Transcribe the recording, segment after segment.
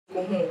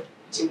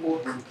Jibo.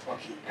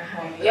 Okay.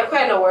 You're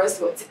quite a worse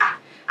what.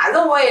 I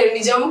don't want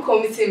any jam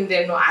committee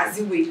then no as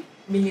you will.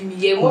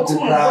 Minimum more to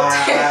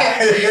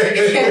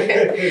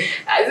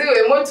as you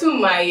were more to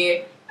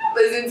my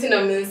wasn't in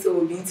a minute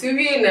so be to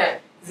be in a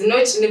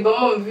Zinoch in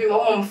the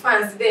bomb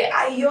fans there.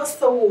 I used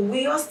to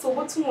we also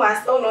what to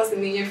was almost a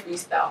million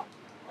freestyle.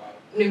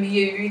 Maybe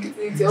you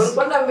don't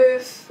want to be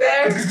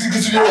fair.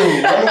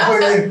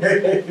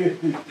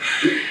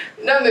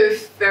 No,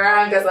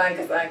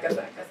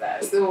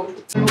 fair, so.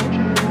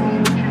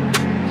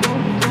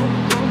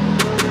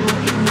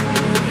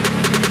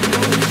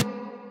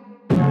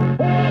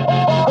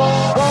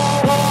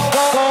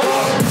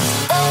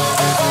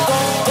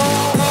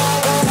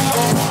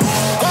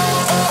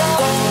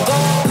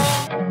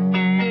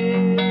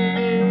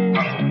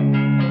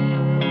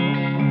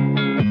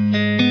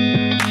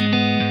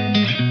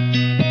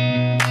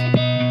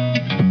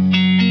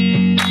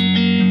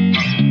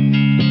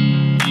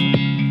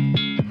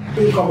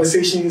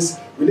 Conversations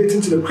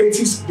relating to the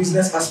creative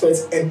business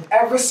aspects and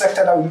every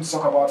sector that we need to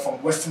talk about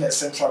from Western and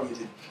Central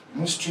region.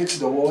 We move straight to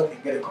the world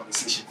and get a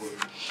conversation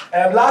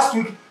going. Last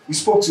week, we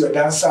spoke to a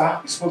dancer.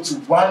 We spoke to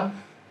one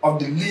of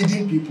the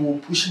leading people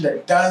pushing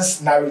the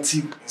dance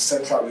narrative in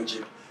Central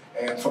region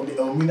from the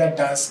Elmina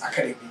Dance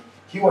Academy.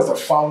 He was the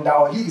founder,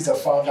 or he is the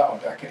founder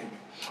of the academy.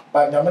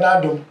 But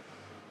Namanadom,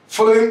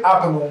 following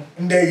up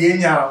in the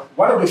Yenya,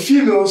 one of the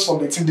females from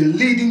the team, the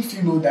leading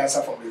female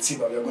dancer from the team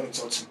that we are going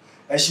to talk to.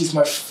 And she's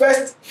my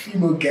first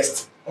female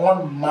guest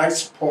on my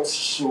sports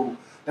show,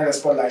 that is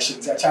Spotlight Show.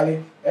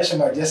 Actually,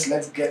 just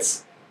let's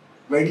get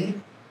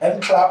ready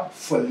and clap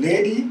for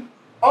Lady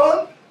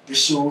on the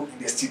show in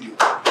the studio.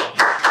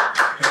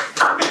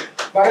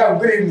 Madam,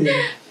 good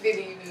evening. Good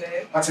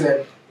evening. What's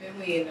your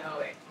name?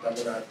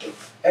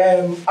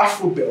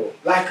 Afrobel.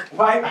 Like,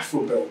 why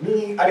Afrobel?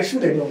 Me, I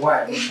feel that you know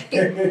why.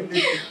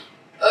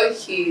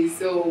 Okay,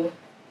 so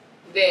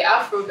the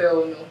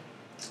Afrobel, no.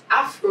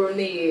 Afro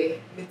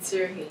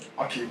material.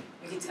 Okay.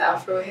 We get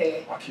Afro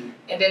hair. Okay.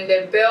 And then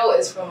the bell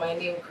is from my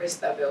name,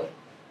 Christabel.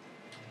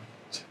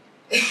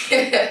 you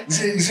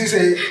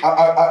see,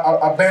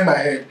 I bend my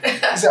head.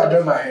 You say I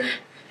bend my head.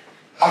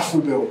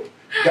 Afro bell.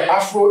 The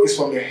Afro is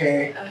from the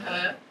hair.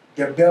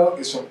 The bell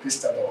is from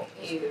Christabel.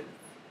 Yeah.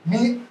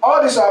 Me,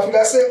 all this I feel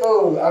I say,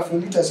 oh, Afro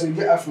liter, so you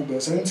get Afro bell.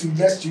 So you need to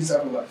just choose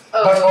Afro bell.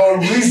 But our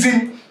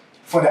reason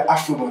for the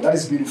Afro bell, that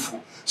is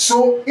beautiful.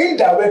 So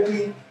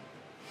indirectly,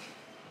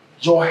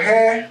 your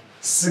hair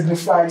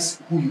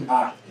signifies who you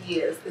are.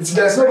 Yes.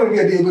 There's not going to be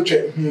a day able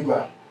to here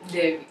go.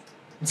 David.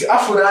 It's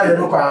Afro now, you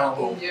know.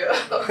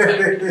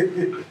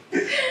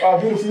 Oh,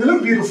 beautiful. You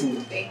look beautiful.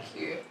 Thank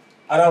you.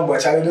 I don't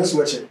watch. Charlie, just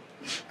watch it.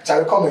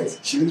 Charlie, comment.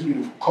 She looks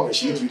beautiful. Comment.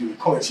 She looks beautiful.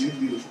 Comment. She looks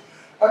beautiful.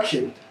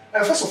 Okay.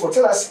 First of all,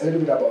 tell us a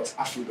little bit about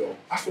Afrobel.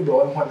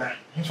 Afrobel,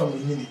 I'm from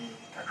the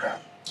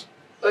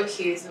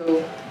Okay,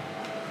 so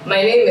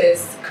my name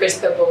is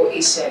Christabel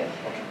Asian.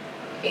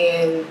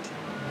 And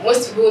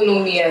most people know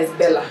me as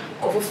Bella,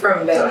 Kofy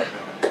from Bella.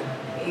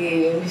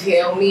 I'm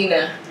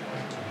Elmina,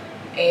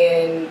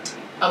 and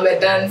I'm a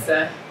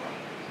dancer,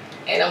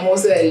 and I'm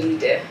also a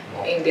leader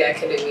in the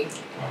academy.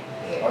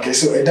 Yeah. Okay,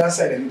 so a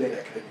dancer and a leader in the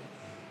academy.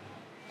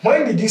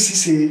 When did you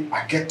say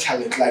I get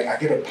talent, like I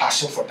get a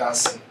passion for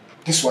dancing?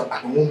 This one,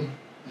 I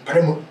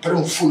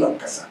don't full of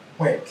casa.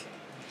 When?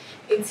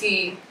 It's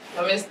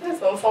my minister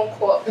from phone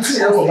call. Okay.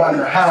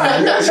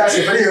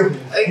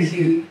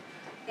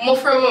 More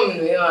from mom,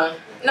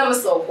 now I'm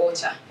so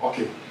culture.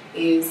 Okay.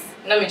 Is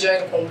now me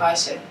join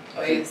compassion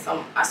or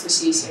some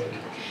association.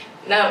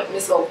 Now me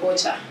so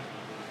culture.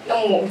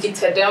 Now we get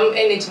them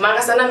energy.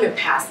 Magasa na me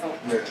pass on.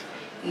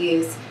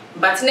 Yes.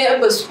 But na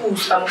ebe school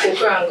from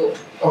Kokorango.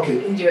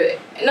 Okay. Enjoy.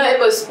 Na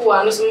ebe school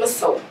I know so me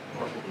so.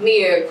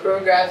 Me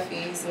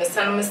choreographies, me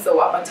stand me so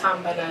up at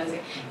Tambanazi.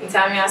 In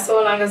time I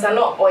saw Nagasa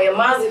no or your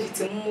massive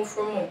to move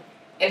from home.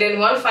 And then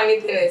one funny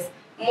thing is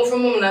more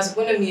from mom as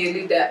going to be a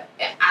leader.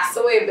 I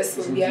saw a best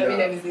will be having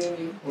a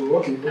museum. Oh,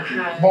 okay.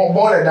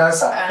 Born a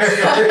dancer.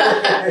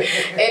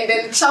 And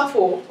then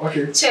chapel.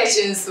 Okay. Church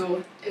and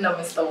so in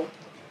a store.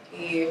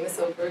 Yeah,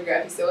 Mr.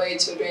 Choreography. So I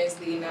children's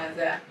day now.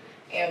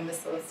 And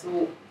Mr.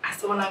 So I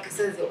saw one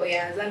says, oh,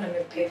 yeah, I'm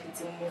a perfect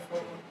to move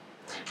from.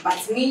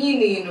 But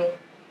me, you know,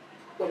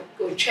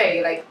 go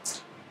try like,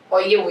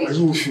 or you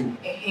will.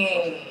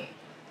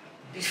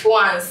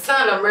 Before and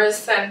son of my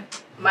son,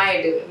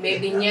 my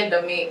maybe near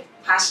the me.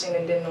 Passion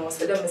and then no,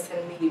 so don't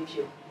send me a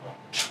view.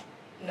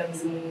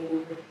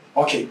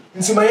 Okay,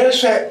 into my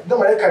share, the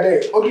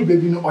America, ugly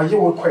baby, no, or you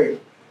will quail.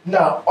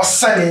 Now, or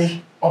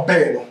sunny or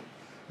bear.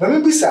 But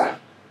maybe, sir,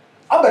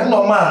 I bet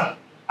no man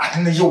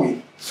at the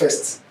Yowie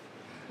first.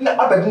 No,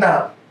 I bet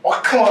now, or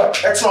come on,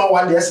 that's not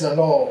 1 yes,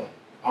 no,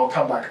 I'll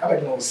come back. I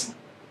bet no see.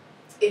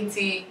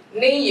 Inti,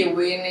 nay, you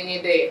win any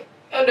day.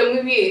 And the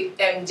movie,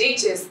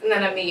 JHS,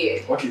 none of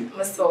me, okay,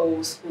 my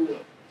soul school.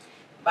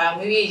 But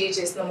maybe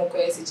just no more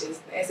messages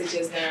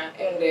now,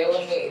 and they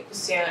only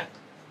question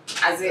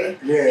as a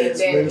yes,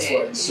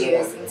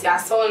 I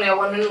saw no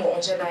one no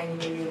on July.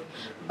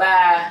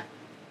 But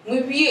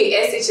maybe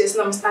SHS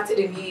number started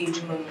in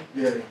the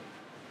yeah.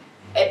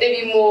 a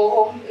baby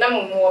more, no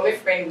more, my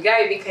friend,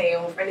 guy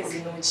became friend is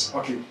in Nochi.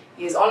 Okay.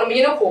 Yes, on a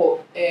minute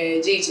call,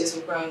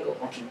 JHS Brango.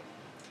 Okay.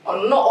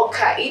 On no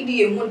oka,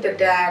 Idi and Munta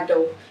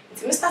Dado.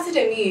 It's me started a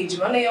age,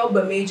 one a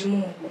elba major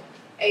moon.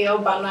 A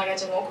elba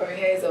nagaja mocker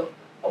hazel,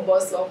 or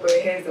boss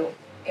opera hazel.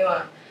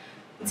 Emma.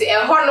 It's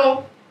a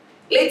honor.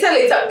 Later,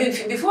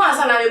 before I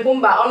saw a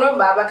bomba, honor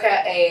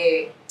Babaka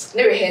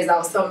never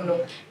hazel some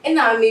no. And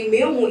I may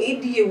mail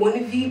Idi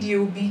one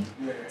video be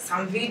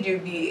some video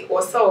be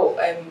or so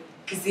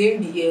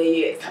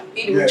Kizimbi, some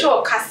video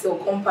show castle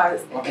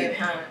compass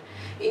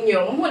in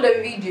your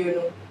modern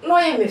video. No,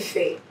 I am a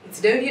fake. It's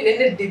the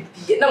video the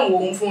no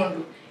one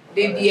phone.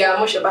 They be a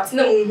much but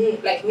no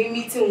like me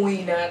meeting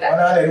winner.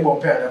 I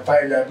won't pay a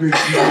fire. No,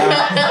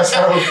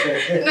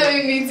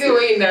 me meeting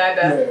winner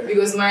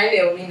because my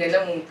name win and I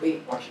won't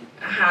pay.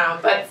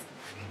 But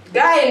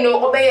guy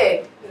no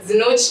obey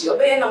Zinochi,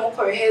 obey and I'm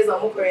over hairs,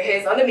 I'm over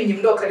hairs. I don't mean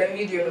you look at the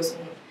video no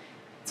soon.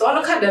 So I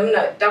look at them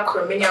that dark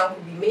many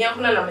could be many of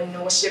them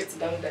no shift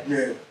them that.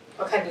 Yeah.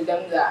 Okay, the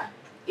them that.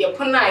 Your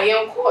puna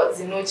young court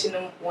Zinochi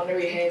no one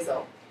hairs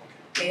out.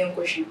 Young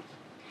question.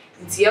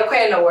 It's your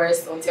kind of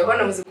worst on your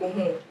one of the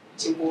home.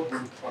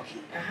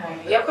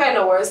 You're quite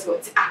a worse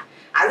what?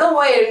 I don't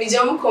want any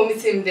jump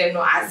committing then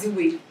no as you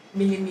wait.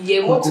 Me,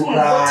 more too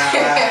much.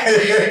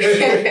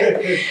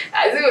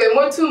 As you were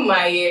more too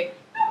my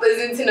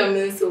wasn't in a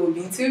minute so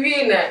be to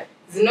be in a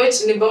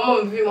Zinoch in the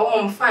bomb of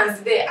home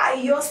fans there.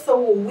 I also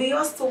we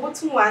also what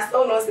to was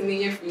almost a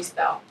million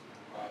freestyle.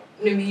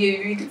 No,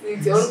 me,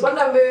 one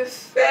number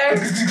fair.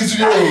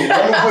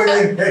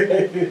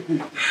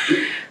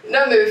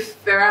 Number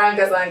fair,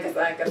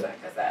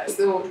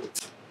 so.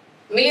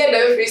 Me and the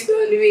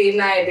freestyle anyway,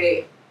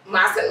 night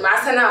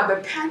master now be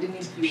pad in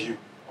view.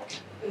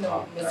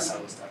 No, that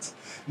sounds that.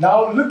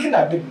 Now looking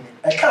at the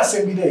I can't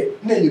say me there,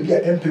 no you be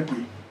an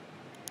MPP.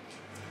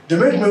 The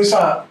main me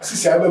so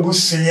sisi abebu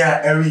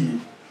senior every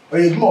year. Or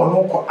you more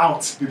no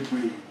out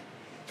people.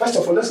 First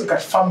of all, let's look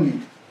at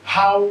family.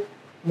 How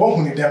what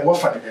who them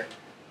what for them?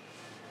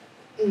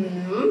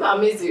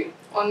 Amazing.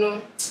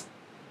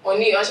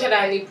 Only I should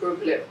any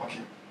problem.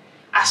 Okay.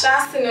 I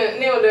shall sing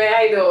no the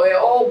idol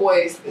all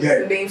boys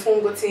being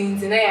fungo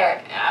teens in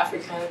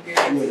African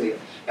period.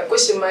 A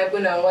question my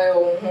bone and why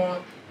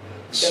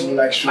so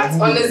like but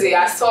honestly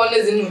I saw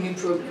no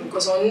problem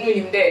because I knew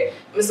him there.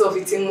 Myself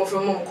eating more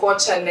from mom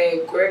culture and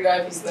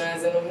choreography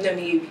business and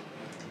maybe.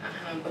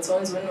 But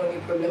once when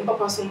no problem,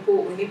 Papa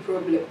Sumpo any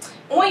problem.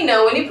 Why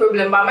now any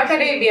problem but my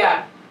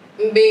academia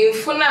being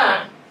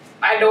funa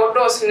I don't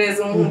know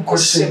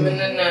question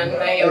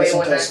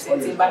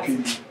but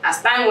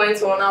as time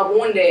went on I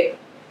wondered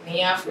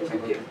me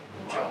Afrobel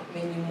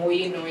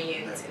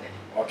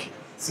okay.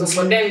 So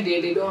for them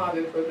they don't have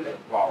a problem.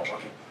 Wow,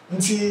 okay.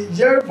 Nti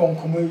yere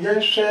bonkomo yen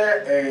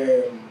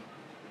hwe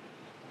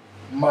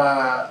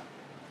ma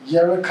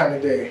yere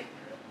Canada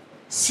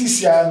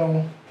sisia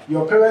no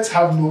your parents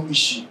have no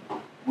issue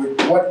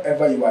with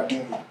whatever you are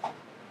doing.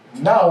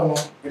 Now no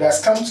it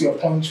has come to a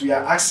point we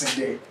are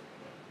asking there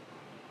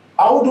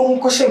how don't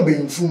question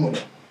being full.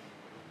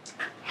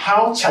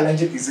 How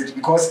challenging is it?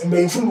 Because in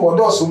being full, we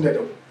do so that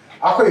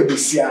I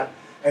besia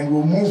and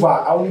we'll move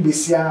our only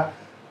besia.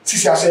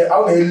 Since I say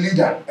I'm a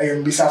leader, I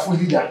am a full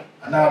leader,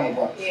 and I'm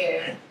one.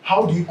 Yeah.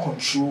 How do you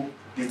control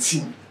the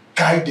team,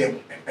 guide them,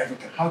 and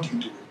everything? How do you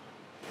do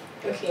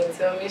it? Okay,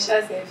 so me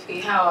shall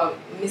say how I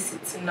miss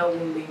it to know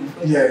being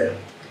full. Yeah.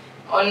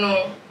 Oh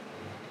no,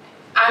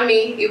 I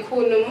mean you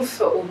could no move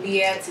for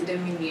obia to the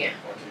minia.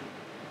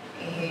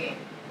 Okay.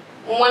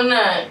 One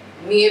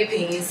me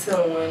paying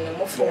someone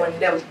more for one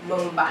them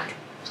member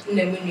in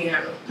the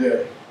miniano.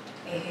 Yeah.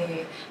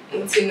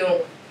 Into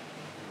no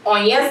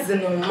on yes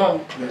no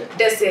mom.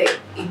 That's it.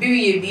 It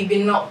be a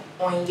baby not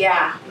on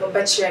ya, no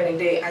better any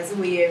day as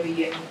we every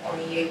year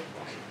on ye.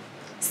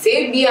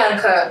 Say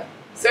Bianca,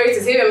 sorry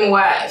to say them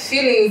what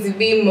feelings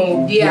be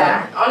more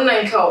dear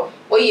online call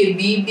or ye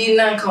be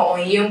nanka on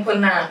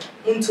yempona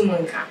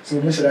untumunka. So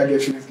we should I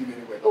get feelings given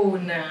away? Oh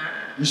nah.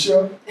 You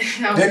sure?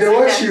 Then they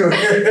watch you.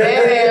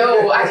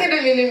 Oh, I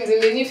can't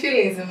mean many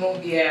feelings in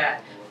Mobia.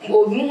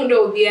 Oh,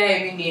 Mundo Bia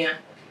Minia.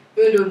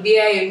 Mundo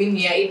Bia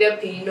Minia, either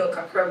Pino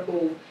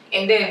Cacrabo.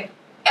 And then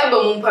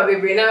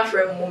Ebamumpa be now for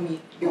a mommy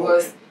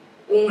because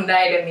won't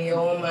die to me your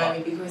own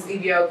mommy. Because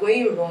if you are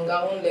going wrong,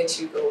 I won't let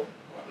you go.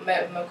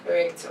 My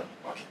corrector.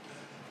 Okay.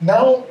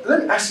 Now,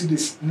 let me ask you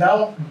this.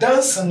 Now,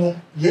 dancing,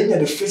 you know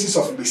the faces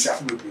of the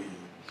Afrobel.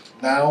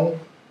 Now,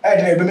 I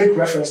didn't make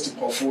reference to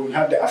Kofy. You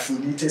have the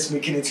Afronitas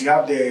making it. You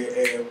have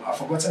the I've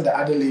forgotten the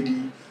other lady.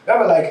 You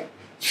have like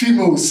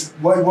females.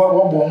 What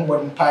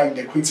pie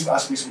the creative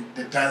aspects with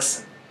the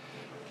dancing.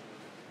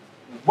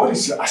 What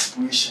is your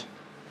aspiration?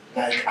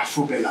 Like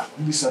Afrobel,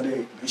 when you saw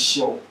the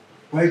show,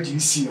 where do you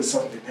see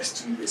yourself in the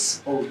next 2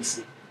 years? What would you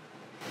say?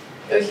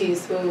 Okay,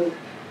 so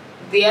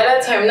the other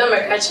time now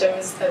my catch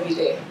Mr.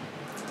 Vide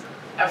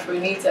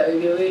Afronita will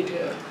be away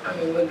to I'm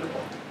a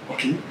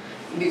okay.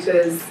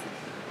 Because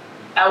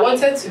I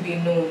wanted to be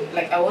known,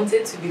 like I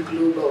wanted to be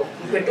global.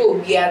 But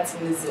Obia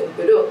Tinizo,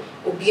 but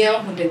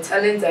Obia who the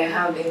talent I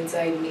have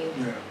inside me.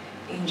 Yeah.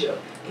 Angel.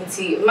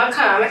 Inti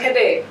maka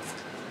de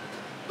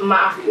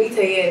ma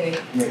Afrobita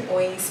yene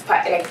or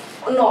inspire like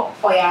no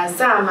or ya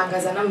za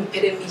magazana me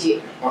pede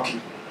mije. Okay.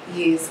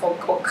 Yes, or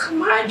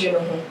come on, you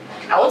know.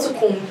 I want to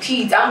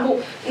compete.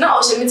 I'm now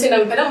I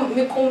should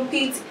me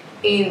compete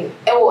in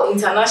our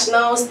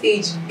international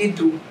stage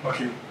bidu.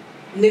 Okay.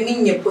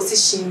 Naming your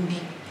position be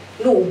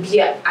no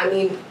obia. I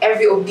mean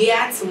every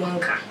obia to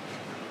manka.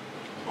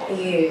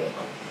 Yeah.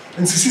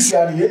 And Sisi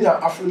are the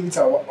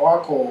Afrobita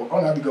wako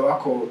on a big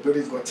wako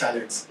British Got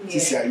Talent.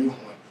 Sisi are you.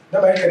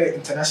 Now I get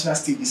international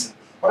stages.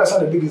 What are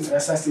some of the big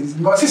international stages?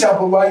 Because Sisi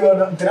are why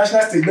you're on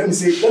international stage. Let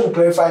me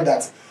clarify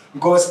that.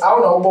 Because I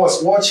don't know,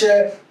 boss, watch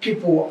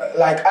people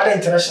like other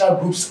international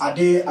groups are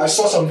there. I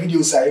saw some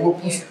videos I will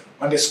put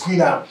on the screen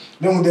now.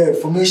 Then with the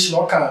information,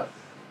 okay,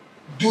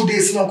 do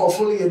this, not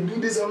do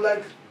this. I'm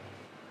like,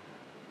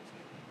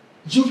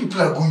 you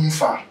people are going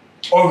far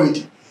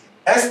already.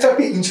 And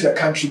stepping into the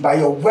country, but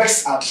your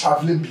works are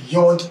traveling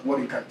beyond what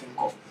you can think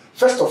of.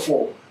 First of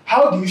all,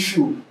 how do you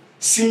feel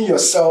seeing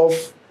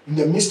yourself in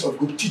the midst of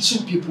group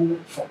teaching people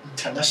from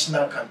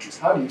international countries?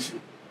 How do you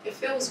feel? It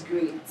feels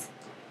great.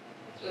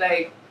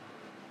 Like,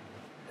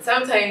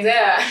 sometimes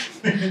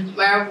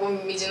my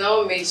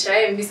original may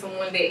try and be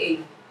someone that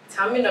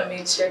tell me not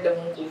make sure the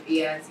one could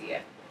be as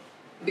here.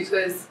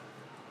 Because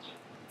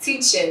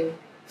teaching,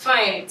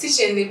 fine,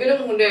 teaching they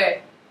don't know the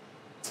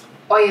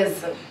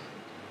oils.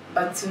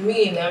 But to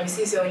me, I'm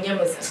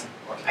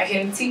I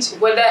can teach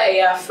whether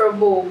a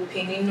Afrobel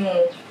penny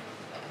no.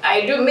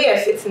 I do me a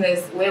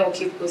fitness where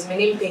okay because my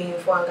name paying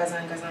for and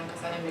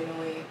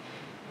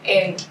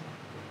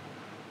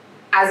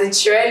as a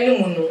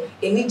child,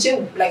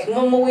 like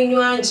Mama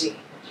Winuanji,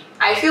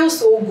 I feel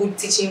so good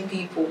teaching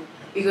people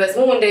because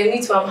when they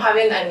need to, I'm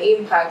having an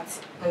impact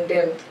on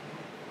them.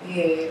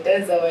 Yeah,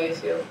 that's how I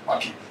feel.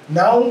 Okay.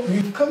 Now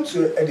we've come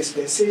to a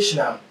dispensation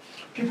now.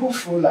 People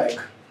feel like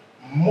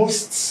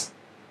most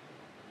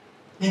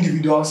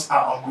individuals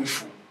are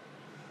ungrateful.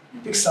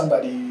 You pick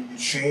somebody, you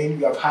train,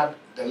 you have had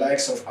the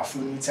likes of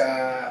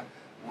Afrobita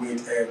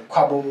with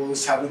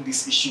Quabbles having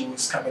these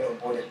issues coming on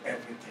board and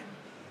everything.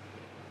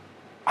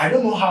 I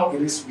don't know how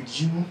it is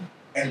with you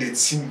and the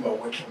team you are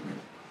working with,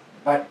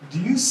 but do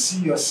you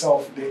see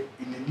yourself that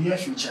in the near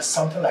future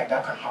something like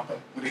that can happen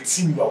with the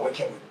team you are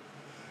working with?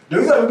 The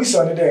reason I'm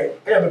saying that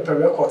I have a per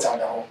record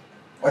now.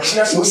 What's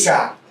not so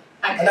sad?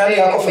 And I'm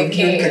not going to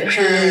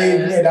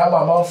get that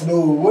my mouth. No,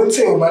 won't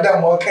say,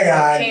 Madam, okay,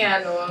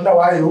 no,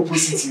 I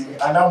opposite,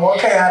 and I'm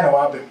okay. I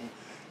know.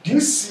 Do you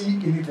see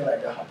anything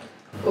like that happen?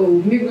 Oh,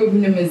 me go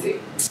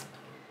music.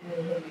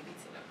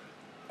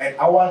 And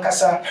I want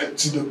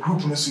to the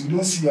group, so you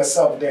don't see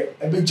yourself there.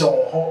 A bit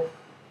John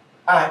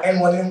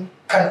anyone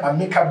can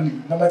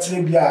amicably, no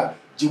matter be a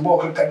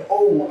Jibok can,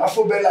 oh,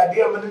 Afrobel,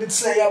 dear, man, it's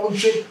say I will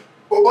say,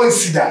 oh,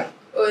 see that.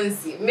 Oh,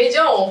 see,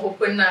 Major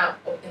open now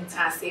in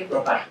Tassie,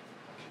 Papa.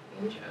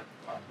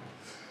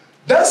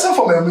 Dancing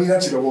from America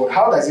to the world,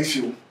 how does it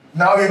feel?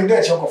 Now you're in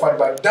there,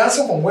 but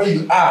dancing from where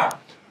you are,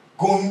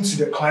 going to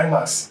the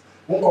climax.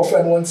 One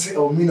confirm one say,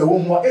 oh, me no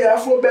one, hey,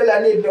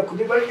 Afrobel, need no could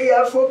be, hey,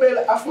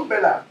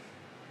 Afrobel.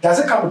 Does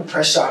it come with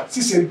pressure?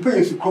 See, you pay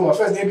if you come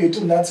first, maybe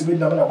 2 nights to be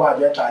done about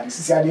your child. This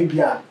is how they be.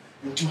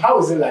 How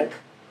is it like?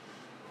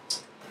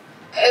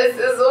 It's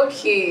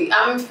okay.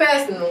 I'm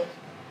first, no.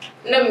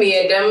 No,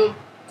 me, them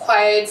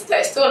quiet,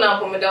 like, still now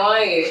from the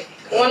one.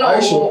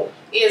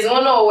 Yes,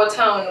 one over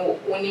town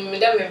when you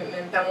made them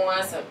in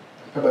Pamuasa.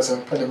 Yes,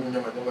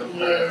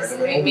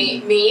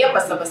 me,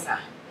 basa.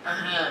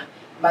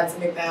 But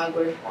me,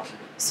 agree.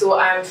 So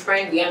I'm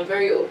friendly, I'm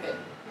very open.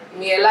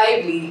 Me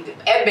lively,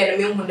 even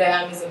me who I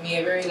am is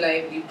me very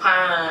lively.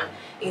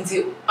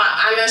 Into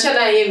I'm not sure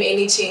that I am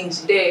any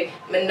change there.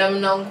 Me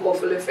nam go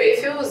for the free. It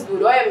feels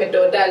good. Why am I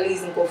daughter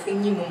listening go for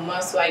new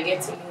mama so I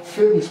get to move.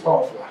 Film is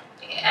powerful.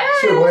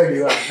 Feel where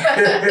you are.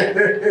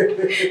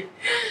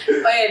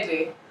 Where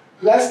they?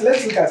 Let's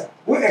look at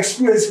what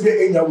experience we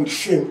enya with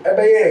film.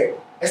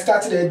 I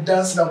started a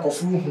dance now for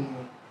flu.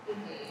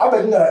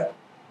 Abedna,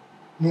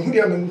 me who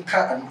dey me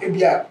can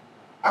ebia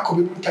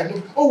akobe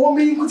can. Oh, what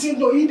me you could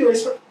no either.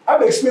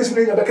 I've experienced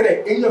when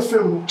you're in your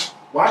film.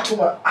 What to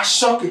a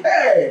shock?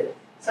 Hey,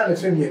 sound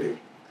film here.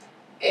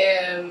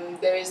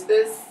 There is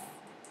this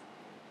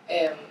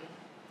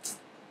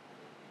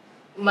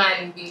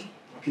man B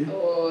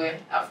or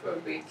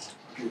Afrobeat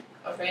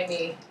of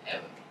any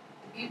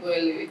people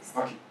lyrics.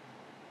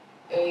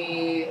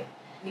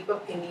 Nipa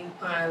penny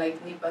pan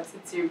like nipa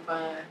titiri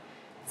pan.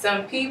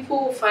 Some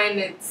people find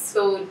it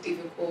so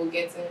difficult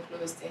getting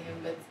close to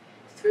him, but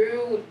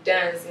through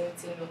dancing,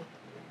 you know,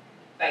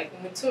 like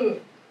me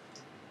too.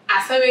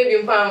 As I may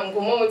be pound,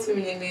 go more to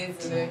me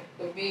lazy.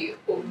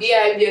 Obi,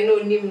 I be no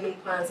nim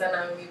pants and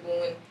I'm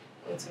going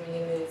to me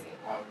lazy.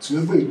 To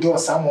every door,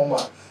 some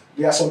moment,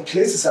 there are some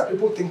places that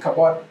people think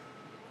about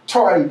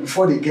thoroughly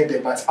before they get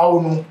there, but I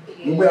don't know.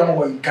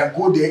 You can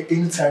go there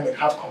anytime and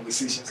have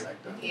conversations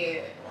like that.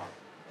 Yeah.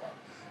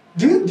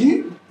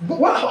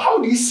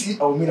 How do you see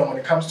Almina when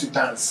it comes to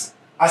dance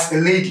as a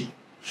lady?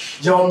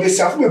 John be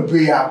self be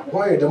bria,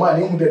 why the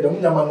man who the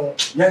man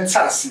yan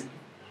tasi.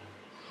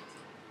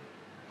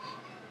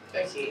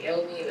 Okay,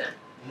 Elmina.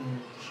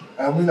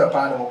 Elmina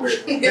Panama.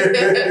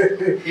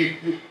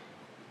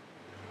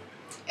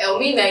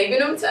 Elmina,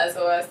 even to us,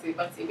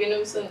 but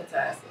even soon to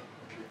us.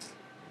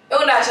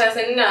 Oh, that's just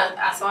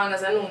as long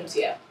as I know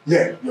here.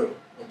 Yeah, yo.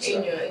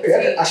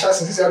 I shall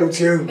say, I don't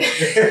tell you.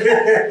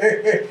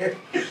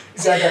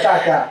 It's like a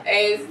kaka.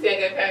 It's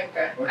like a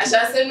kaka. I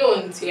shall say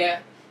no here.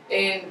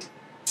 And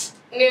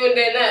no,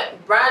 then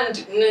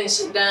brand no,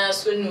 she dance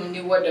so no,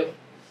 ni what.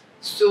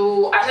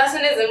 So I just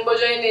say, I'm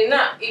joining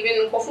now,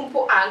 even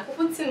Kofumpo and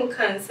Kofutim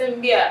can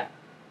send beer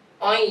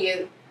on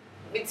ye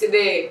bit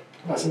today.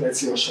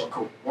 That's your shock.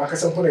 One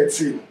can put it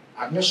see.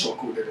 I'm not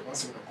shocked that the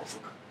person of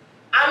Kofuka.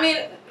 I mean,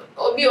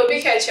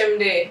 Obi catch him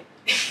there.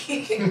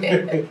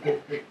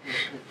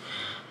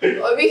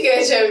 Obi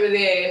catch him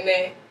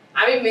there. I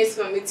mean, miss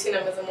for meeting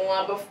them as a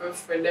more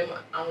for them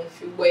and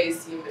few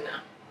ways even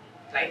now.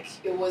 Like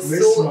it was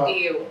so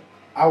ill.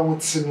 I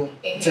would say no.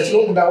 Just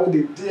know that would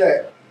be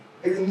there.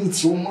 You need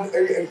to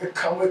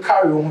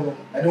carry on.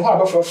 I don't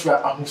have a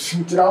friend. I'm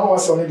shooting down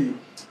what's already.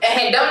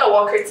 And don't know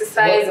what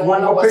criticize and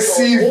one of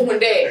perceive.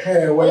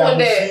 Hey, where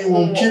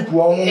you keep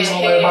one. We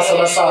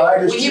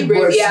need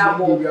baby.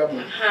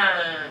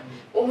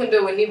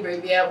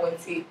 I want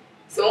to.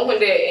 So one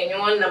day, and you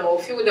want them.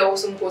 If you there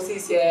was some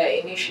courses here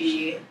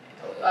initially,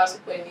 also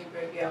need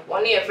baby.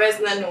 One year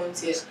first not known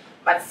to.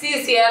 But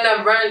since here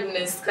na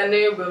brandness can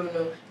never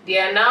they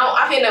are now.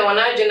 I think that when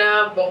I join,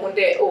 but one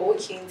day, oh,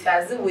 working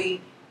as the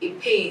way. It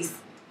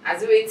pays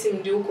as a way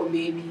to do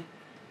baby.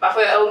 But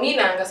for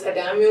Elmina, I said,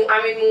 I mean,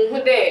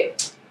 who there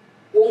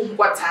won't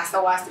what has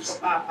a was to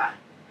papa.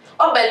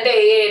 Oh, but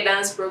they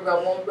dance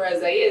program, one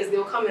brother, yes,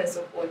 they'll come and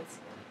support.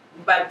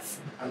 But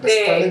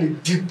understanding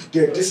the deep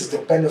there, this is the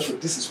benefit,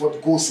 this is what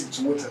goes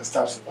into it and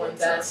starts with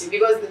that.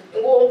 Because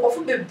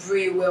go be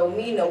brave, well,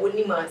 me, no, when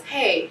you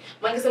hey,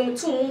 man, some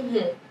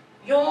two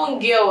young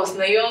girls,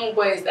 na young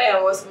boys,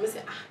 I was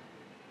missing.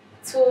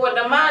 So what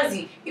the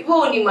mazi, people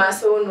only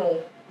must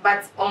no.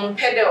 But on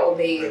pedal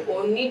obey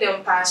or need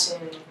them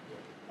passion.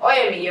 Or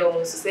me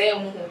young, so say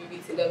I'm who be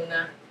to them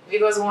now.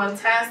 Because one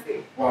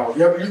fantastic. Wow,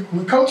 yeah,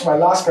 we come to my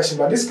last question,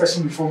 but this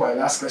question before my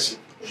last question.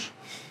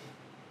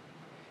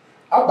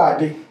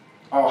 Abade,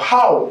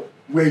 how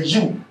were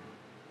you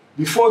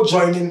before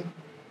joining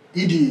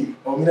ED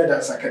or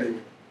FemaleDancer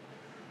Academy?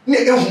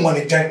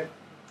 Money then,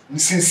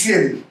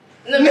 sincerely.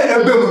 No, no,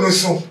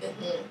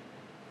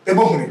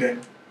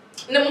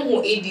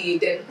 ED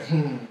then.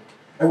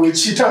 And we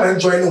cheat and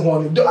join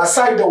one.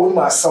 Aside the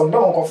woman, sound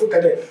no conflict.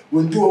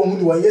 When do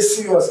one yes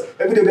serious.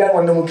 Every day I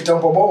want to get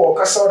up or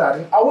castle that.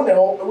 I won't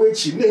know where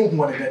she name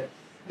one then.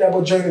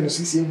 Never joining the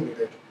CCM with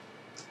it.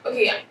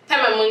 Okay,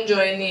 time I'm on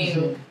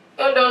joining.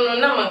 I don't know,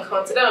 no man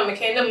counted out. I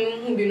can't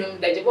who be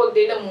known that you work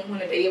day the moon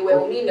that you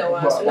will mean the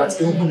one. That's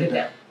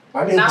that.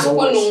 That's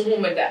one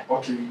whom that.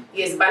 Okay.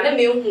 Yes, but I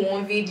mean who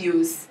on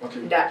videos.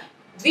 Okay. That.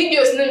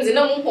 Videos names in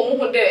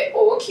a there.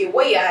 Oh, okay,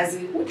 what has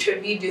it? What's your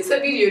videos? A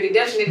video, they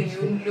definitely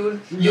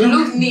you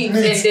look neat and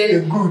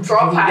then good,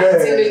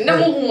 proper.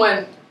 Number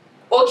one,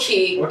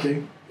 okay.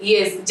 Okay.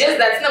 Yes, just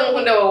that number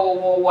one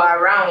were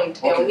around.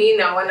 I mean,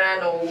 I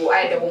wanna know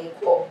either one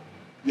call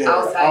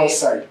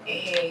outside.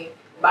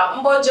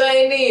 But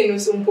joining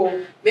simple.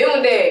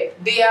 Maybe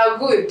they are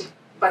good,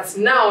 but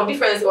now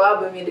difference will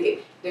happen with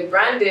the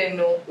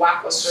branding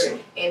work or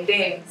and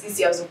then this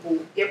year's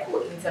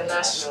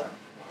international.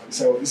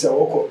 So it's a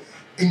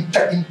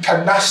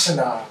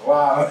international.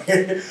 Wow.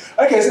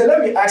 Okay, so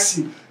let me ask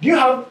you, do you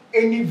have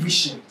any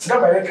vision? So that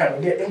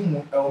American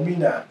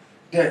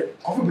they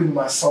coffee bring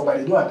myself, but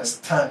they don't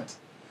understand.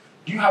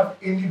 Do you have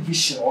any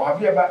vision, or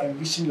have you ever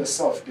envisioned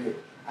yourself there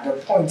at a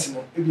point,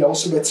 maybe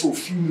also better a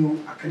female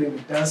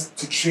academic dance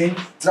to train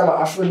to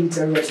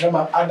Afro-literary, to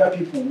other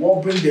people who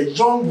will bring the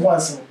young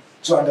ones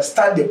to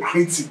understand the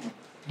creativity?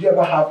 Do you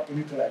ever have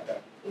anything like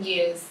that?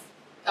 Yes.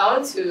 I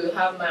want to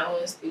have my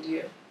own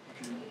studio.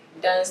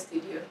 Dance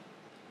studio.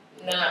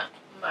 Na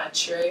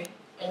mature.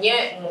 And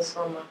yet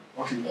from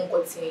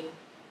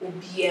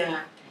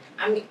Ubia.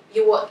 I mean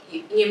you were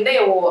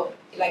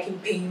like in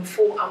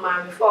painful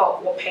before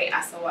what pay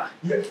asawa.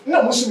 Yeah,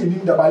 no most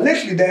of that, but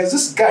lately there's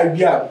this guy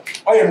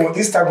on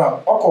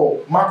Instagram, Oko,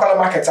 Makala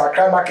Market,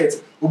 Accra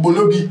Market,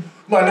 Ubolobi,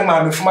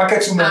 man from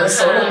market to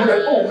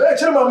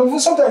oh,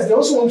 sometimes they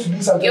also want to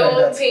do something like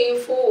that.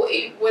 Painful,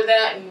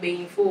 whether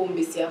painful,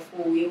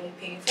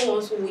 painful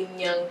also win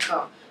young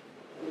car.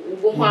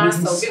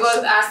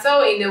 Because I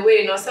saw in a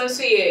way, some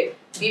say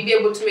be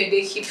able to make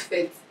the hip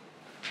fit.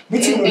 Me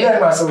too,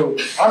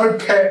 myself. I'm a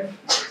pet.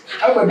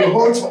 I'm a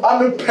whole.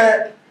 I'm a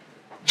pet.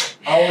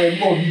 I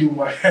will not do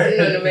my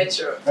no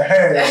metro.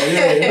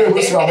 Yeah,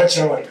 what's my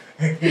metro?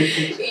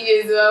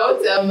 Yes, I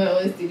want to have my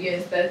own studio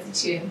and start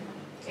teaching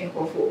and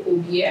for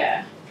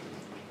Obia.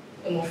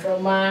 I'm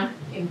from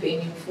in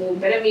painful,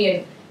 but I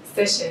mean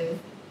session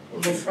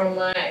from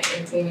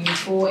in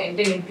painful and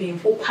then in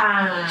painful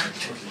pan.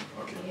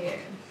 Yeah.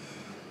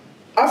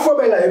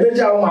 Afrobel,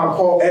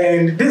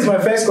 and this is my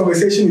first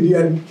conversation with you.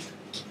 And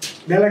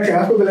then like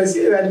Afrobel, I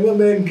say, I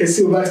remember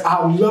but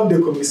I love the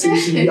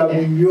conversation. You have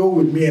been real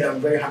with me, and I'm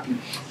very happy.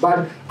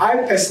 But I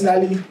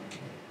personally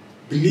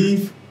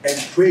believe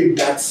and pray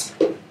that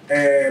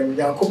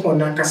Yankopon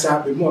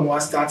Nankasa,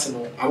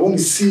 I want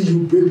to see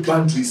you break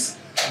boundaries,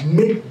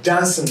 make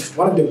dancing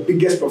one of the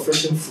biggest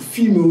professions for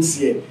females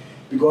here,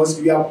 because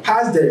we are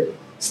past the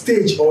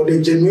stage or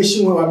the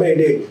generation where we're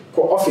there,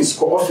 co-office.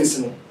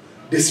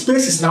 The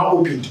space is now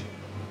opened.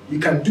 You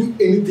can do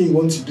anything you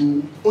want to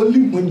do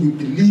only when you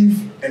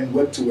believe and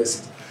work towards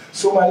it.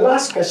 So my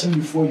last question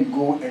before you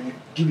go and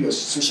give your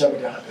social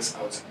media handles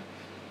out.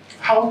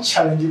 How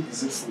challenging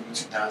is it for you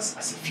to dance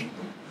as a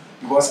female?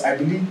 Because I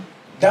believe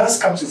dance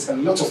comes with a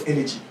lot of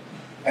energy.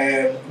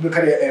 Look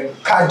at the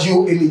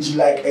cardio energy,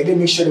 like they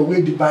make sure the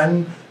way the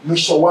band, make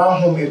sure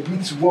one home, a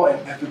beat war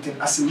and everything.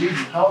 As a lady,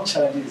 how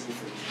challenging is it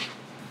for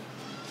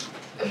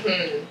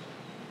you?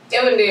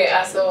 Even there,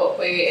 I saw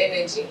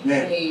energy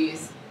you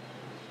use.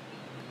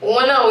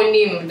 One hour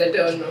name that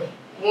don't know.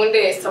 One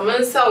day,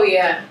 someone saw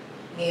ya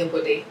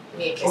nearby,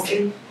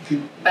 okay.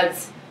 But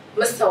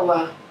Mr.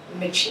 Wa,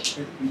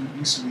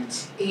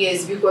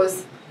 yes,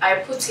 because I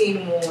put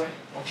in more.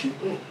 Okay.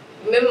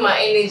 My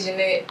energy in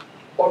it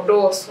or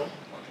also.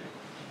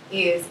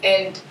 Yes,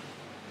 and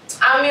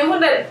I mean, when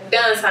that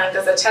dance and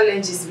because the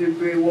challenges be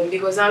brave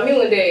because I mean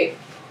when they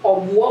or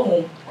warm.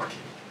 Okay.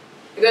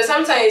 Because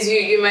sometimes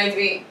you might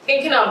be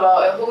thinking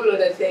about a whole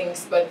lot of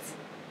things, but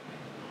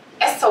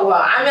I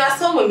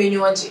saw my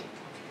menu.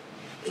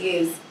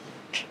 Yes,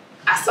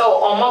 I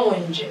saw Oma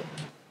Munjin.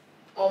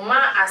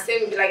 Oma, I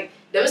say like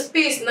them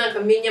space na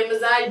kamenya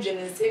massage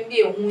and same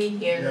be a wing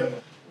here.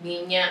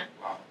 Ninya.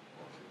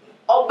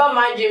 Oba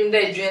my dream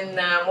that dream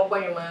na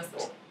mobile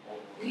master.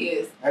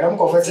 Yes. I don't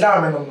go for it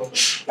now, no.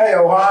 Hey,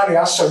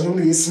 I saw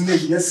you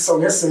snake. Yes,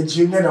 so yes, a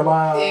junior.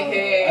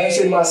 I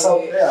say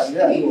myself, yeah.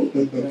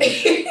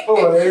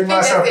 Oh,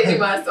 myself.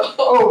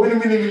 Oh,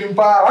 mini, I can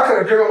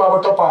grab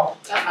my top up.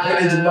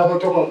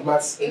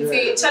 But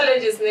see,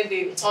 challenges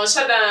needed on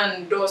shut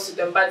down doors to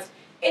them, but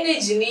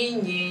energy,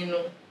 you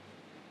know.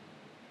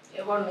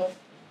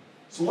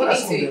 So what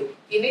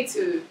you need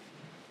to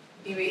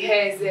be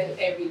rehearsing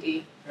every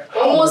day.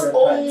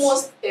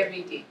 Almost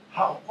every day.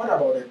 How? What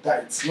about the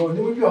diets? No,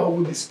 maybe I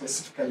will be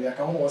specifically. I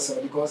can't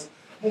answer because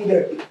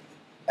the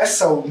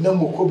SL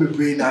number could be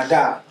brain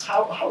that.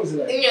 How is it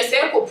like? In your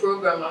circle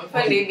program, I'm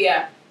finding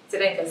there.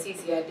 Today can see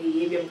the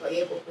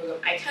program.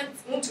 I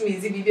can't move to me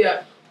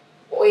zibia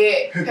or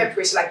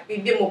pepperish like be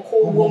more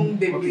cold warm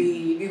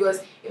baby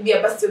because it be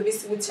a bust of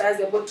this which has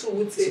about 2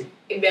 weeks.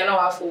 It be an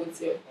hour for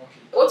it.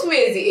 What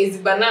is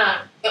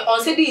banana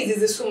on said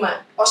is a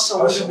summa or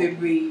show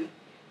baby.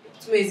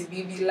 To me is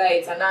BB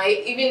light and I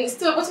even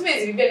still what to me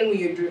is BB no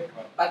you do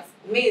but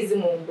me is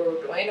on board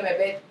I know my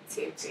bed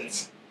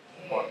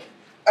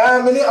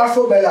many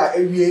Afrobel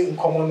area in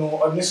common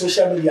on the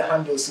social media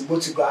handles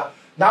both to go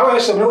now I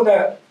should know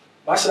that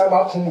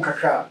Bashama Kum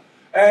Kakra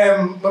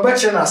my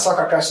bachelor na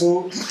soccer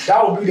so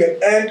that will be the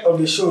end of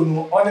the show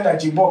no on the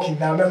Jiboking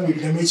now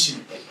with the Michi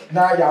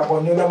now you have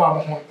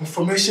no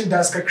information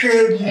that's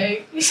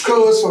crazy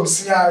schools from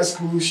senior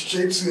school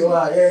straight to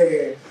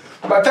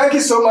But thank you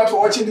so much for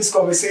watching this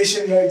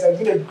conversation here. It has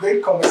been a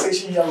great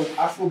conversation here with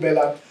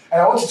Afrobel. And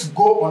I want you to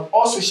go on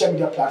all social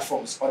media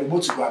platforms on the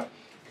Botuga.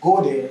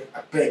 Go there,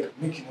 I beg,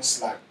 make you no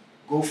slack.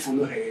 Go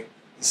follow her,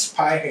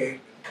 inspire her,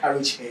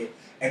 encourage her,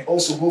 and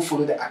also go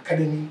follow the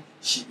academy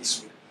she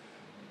is with.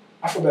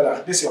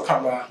 Afrobel, this is your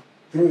camera.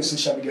 Through your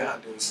social media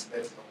handles.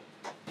 Let's go.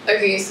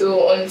 Okay,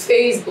 so on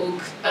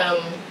Facebook,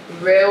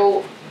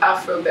 Real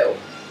Afrobel.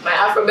 My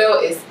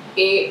Afrobel is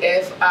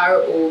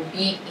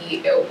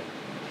AFROBEL.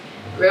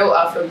 Real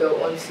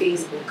Afrobel on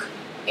Facebook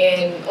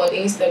and on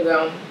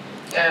Instagram,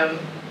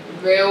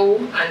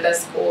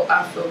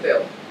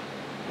 real_Afrobel,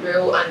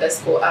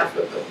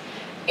 real_Afrobel,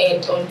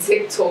 and on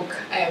TikTok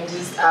I am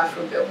just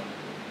Afrobel.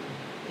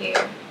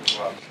 Yeah.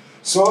 Wow.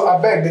 So I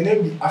beg the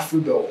name be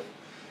Afrobel.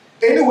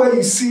 Anywhere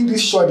you see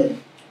this shorty,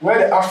 where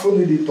the Afro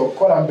lady talk,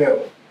 call her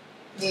Bell.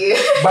 Yeah.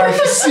 But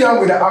if you see her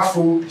with the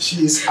Afro,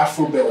 she is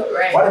Afrobel.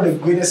 Right. One of the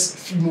greatest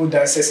female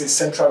dancers in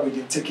Central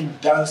Region, taking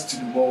dance to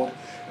the world.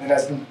 And it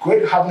has been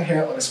great having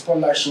her on the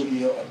Spotlight Show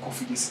here on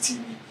Kofy Jesse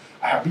Tv.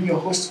 I have been your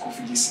host,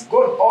 Kofy Jesse.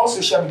 Go on all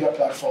social media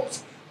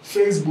platforms,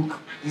 Facebook,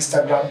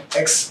 Instagram,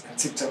 X, and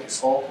TikTok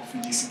is all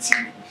Kofy Jesse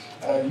TV.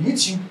 And on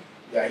YouTube,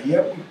 we are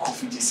here with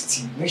Kofy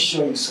Jesse TV. Make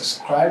sure you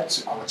subscribe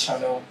to our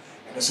channel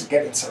and also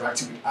get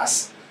interactive with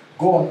us.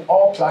 Go on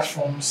all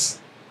platforms,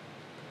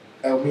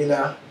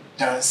 Elmina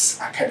Dance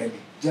Academy.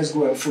 Just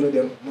go and follow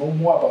them, know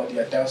more about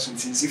their dance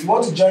routines. If you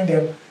want to join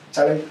them,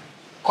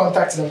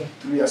 contact them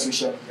through your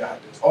social media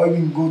handles, or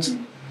even go to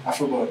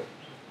Afrobel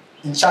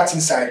in chat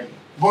inside.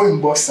 Go in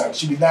box up.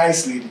 She'll be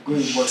nice lady. Go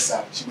in box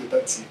up. She will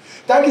talk to you.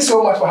 Thank you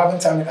so much for having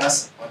time with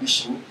us on this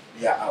show.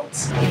 We are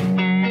out.